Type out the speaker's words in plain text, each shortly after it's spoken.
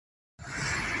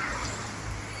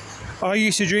I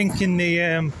used to drink in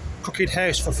the crooked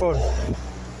house for fun,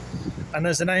 and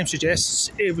as the name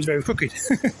suggests, it was very crooked.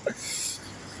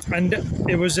 And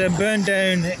it was burned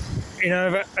down in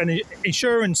either an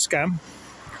insurance scam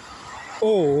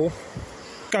or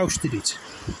ghosted it.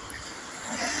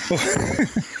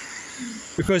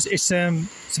 Because it's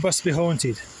supposed to be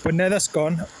haunted, but now that's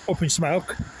gone up in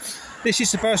smoke. This is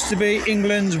supposed to be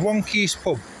England's wonkiest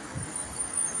pub,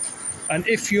 and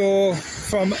if you're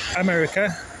from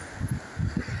America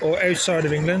or outside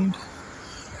of England,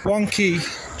 wonky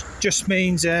just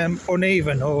means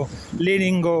uneven or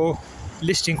leaning or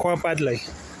listing quite badly.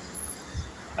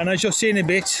 And as you'll see in a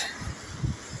bit,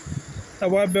 that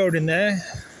white building there,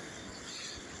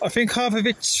 I think half of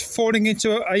it's falling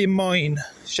into a mine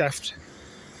shaft,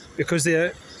 because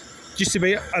there used to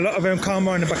be a lot of coal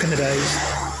mining back in the days,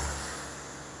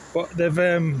 but they've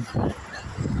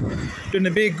done a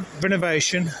big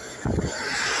renovation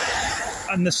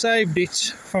and they saved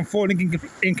it from falling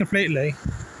in completely,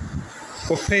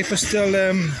 but people still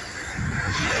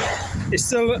it's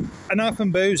still an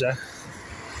open boozer.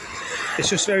 It's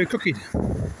just very crooked.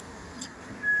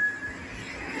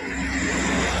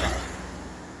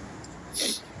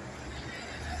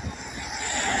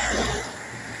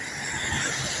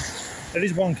 That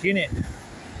is wonky, isn't it?